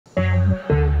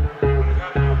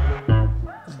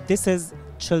This is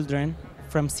children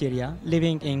from Syria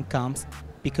living in camps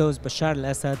because Bashar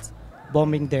al-Assad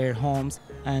bombing their homes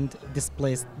and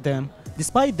displaced them.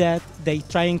 Despite that, they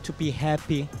trying to be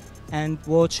happy and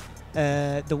watch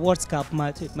the World Cup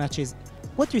matches.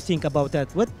 What do you think about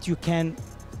that? What you can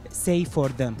say for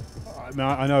them?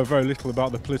 I know very little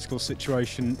about the political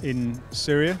situation in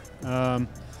Syria,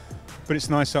 but it's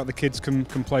nice that the kids can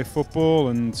play football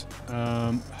and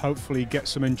hopefully get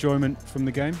some enjoyment from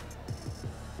the game.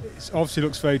 It obviously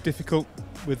looks very difficult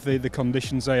with the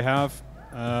conditions they have,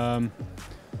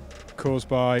 caused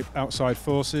by outside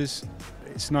forces.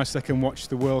 It's nice they can watch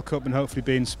the World Cup and hopefully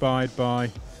be inspired by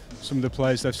some of the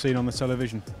players they've seen on the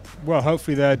television. Well,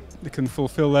 hopefully they can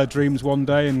fulfil their dreams one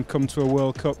day and come to a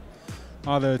World Cup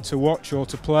either to watch or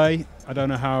to play. I don't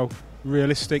know how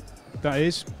realistic that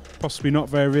is, possibly not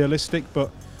very realistic,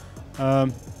 but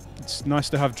it's nice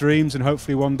to have dreams and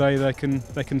hopefully one day they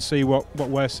can see what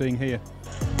we're seeing here.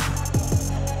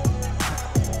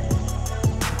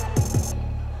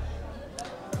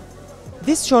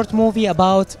 This short movie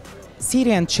about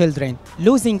Syrian children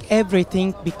losing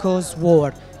everything because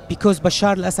war, because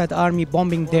Bashar al-Assad army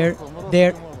bombing their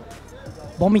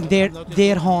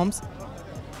homes,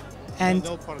 and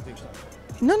no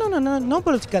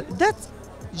political. That's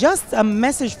just a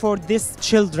message for these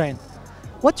children.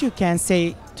 What you can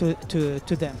say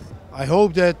to them? I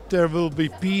hope that there will be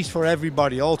peace for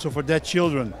everybody, also for their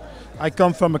children. I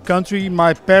come from a country.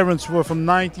 My parents were from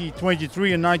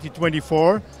 1923 and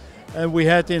 1924. And we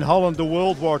had in Holland the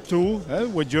World War II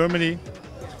with Germany,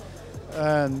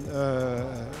 and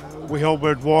we hope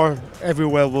that war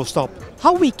everywhere will stop.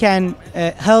 How we can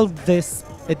help these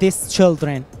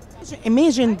children?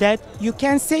 Imagine that you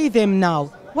can say them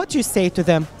now. What you say to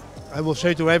them? I will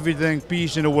say to everything,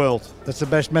 peace in the world. That's the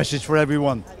best message for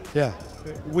everyone. Yeah,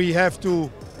 we have to.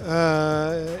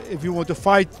 If you want to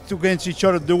fight against each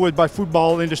other, do it by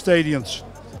football in the stadiums.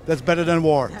 That's better than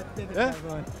war. Yeah?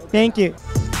 Thank you.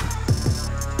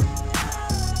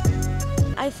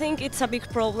 I think it's a big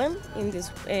problem in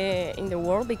the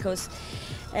world because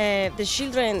the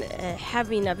children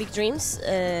having a big dreams,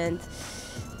 and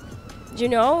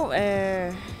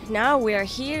now we are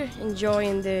here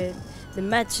enjoying the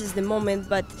matches, the moment,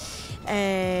 but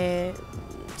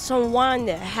someone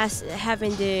has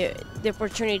having the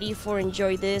opportunity for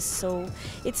enjoy this, so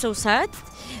it's so sad,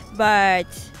 but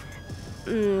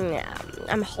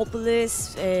I'm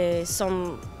hopeless.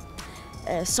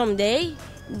 Someday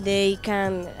they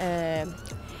can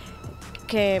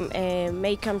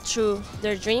make come true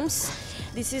their dreams.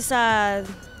 This is the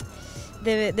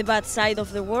bad side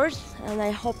of the world, and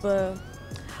I hope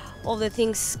all the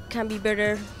things can be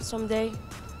better someday.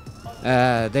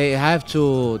 They have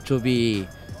to be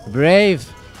brave.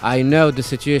 I know the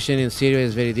situation in Syria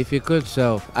is very difficult,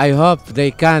 so I hope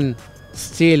they can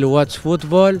still watch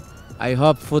football. I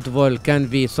hope football can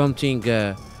be something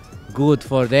good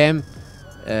for them.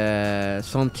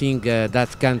 Something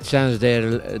that can change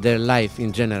their life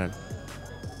in general.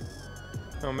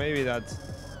 Or maybe that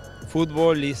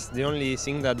football is the only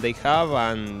thing that they have,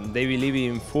 and they believe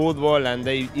in football, and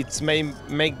it's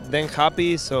make them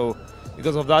happy. So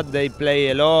because of that, they play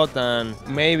a lot, and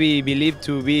maybe believe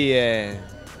to be a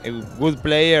good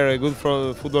player, a good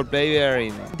football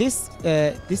player. These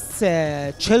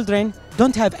children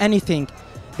don't have anything.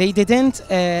 They didn't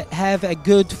have a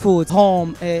good food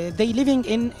home. They living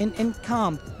in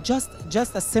camp,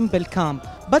 just a simple camp.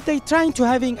 But they trying to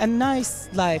having a nice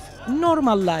life,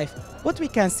 normal life. What we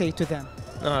can say to them?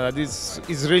 No, that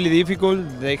is really difficult.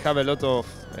 They have a lot of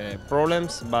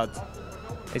problems, but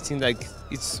I think like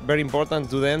it's very important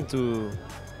to them to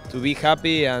be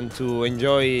happy and to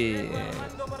enjoy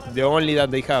the only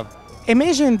that they have.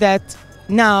 Imagine that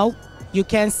now you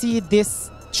can see these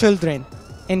children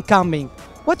in coming.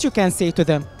 What you can say to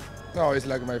them? No, it's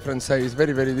like my friend say, it's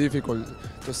very, very difficult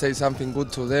to say something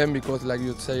good to them because like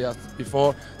you say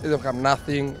before, they don't have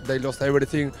nothing, they lost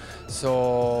everything.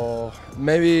 So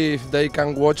maybe if they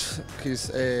can watch his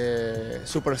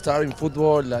superstar in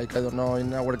football, like I don't know,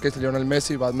 in our case Lionel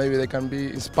Messi, but maybe they can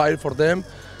be inspired for them.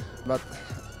 But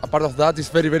apart of that, it's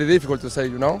very, very difficult to say,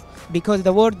 you know? Because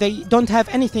the world, they don't have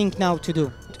anything now to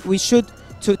do. We should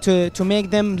to make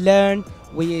them learn.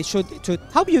 We should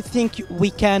how do you think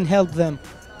we can help them?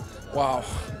 Wow,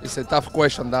 it's a tough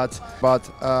question that, but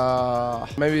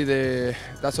maybe the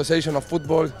Association of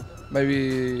Football,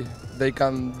 maybe they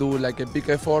can do like a big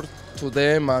effort to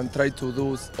them and try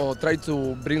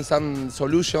to bring some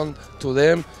solution to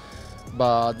them.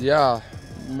 But yeah,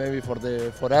 maybe for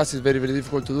us it's very, very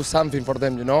difficult to do something for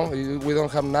them, you know? We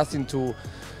don't have nothing to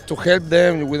to help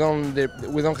them. We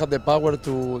don't have the power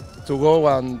to go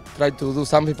and try to do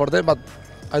something for them. But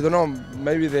I don't know.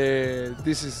 Maybe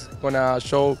this is gonna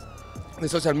show the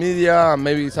social media, and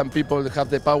maybe some people have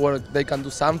the power. They can do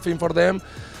something for them.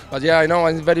 But yeah, I know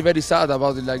I'm very, very sad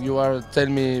about it, like you are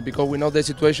telling me, because we know the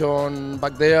situation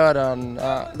back there, and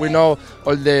we know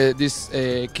all these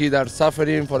kids are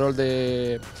suffering for all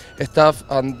the stuff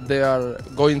and they are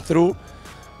going through.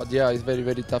 But yeah, it's very,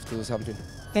 very tough to do something.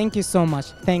 Thank you so much.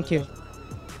 Thank you.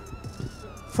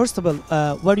 First of all,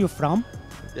 where are you from?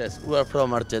 Yes, we are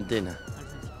from Argentina.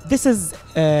 This is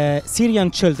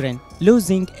Syrian children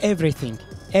losing everything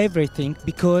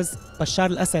because Bashar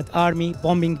al-Assad army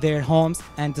bombing their homes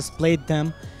and displaced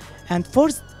them and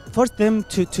forced them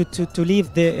to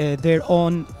leave their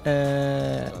own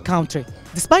country.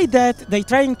 Despite that, they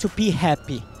trying to be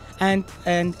happy and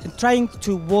trying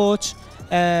to watch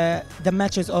the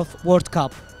matches of World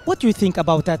Cup. What do you think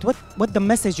about that? What the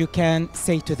message you can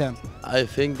say to them? I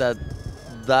think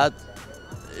that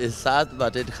is sad,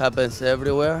 but it happens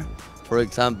everywhere. For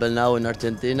example, now in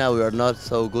Argentina we are not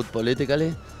so good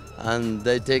politically, and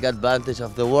they take advantage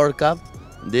of the World Cup.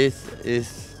 This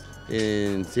is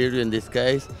in Syria in this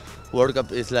case. World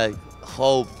Cup is like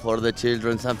hope for the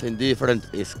children, something different,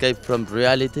 escape from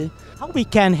reality. How we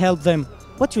can help them?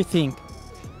 What do you think?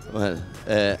 Well,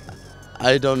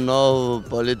 I don't know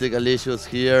political issues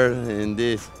here in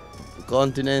this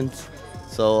continent,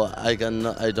 so I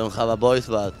don't have a voice,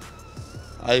 but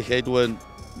I hate when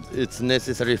it's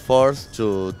necessary force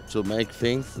to make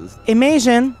things.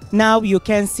 Imagine now you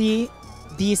can see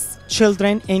these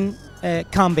children in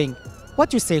camping. What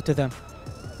do you say to them?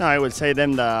 No, I will say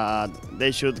them that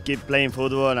they should keep playing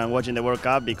football and watching the World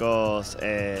Cup, because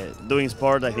doing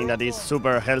sport, I think that is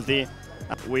super healthy.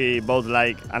 We both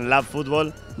like and love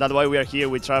football. That's why we are here.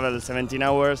 We travel 17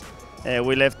 hours.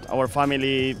 We left our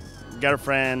family,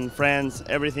 girlfriend, friends,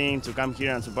 everything to come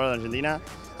here and support Argentina.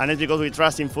 And it's because we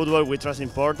trust in football, we trust in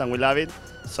sport, and we love it.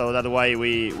 So that's why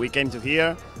we came to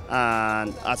here.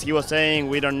 And as he was saying,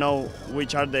 we don't know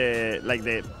which are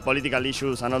the political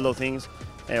issues and all those things,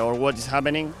 or what is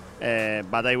happening.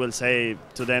 But I will say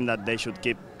to them that they should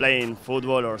keep playing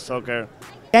football or soccer.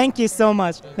 Thank you so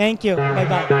much. Thank you.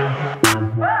 Bye-bye.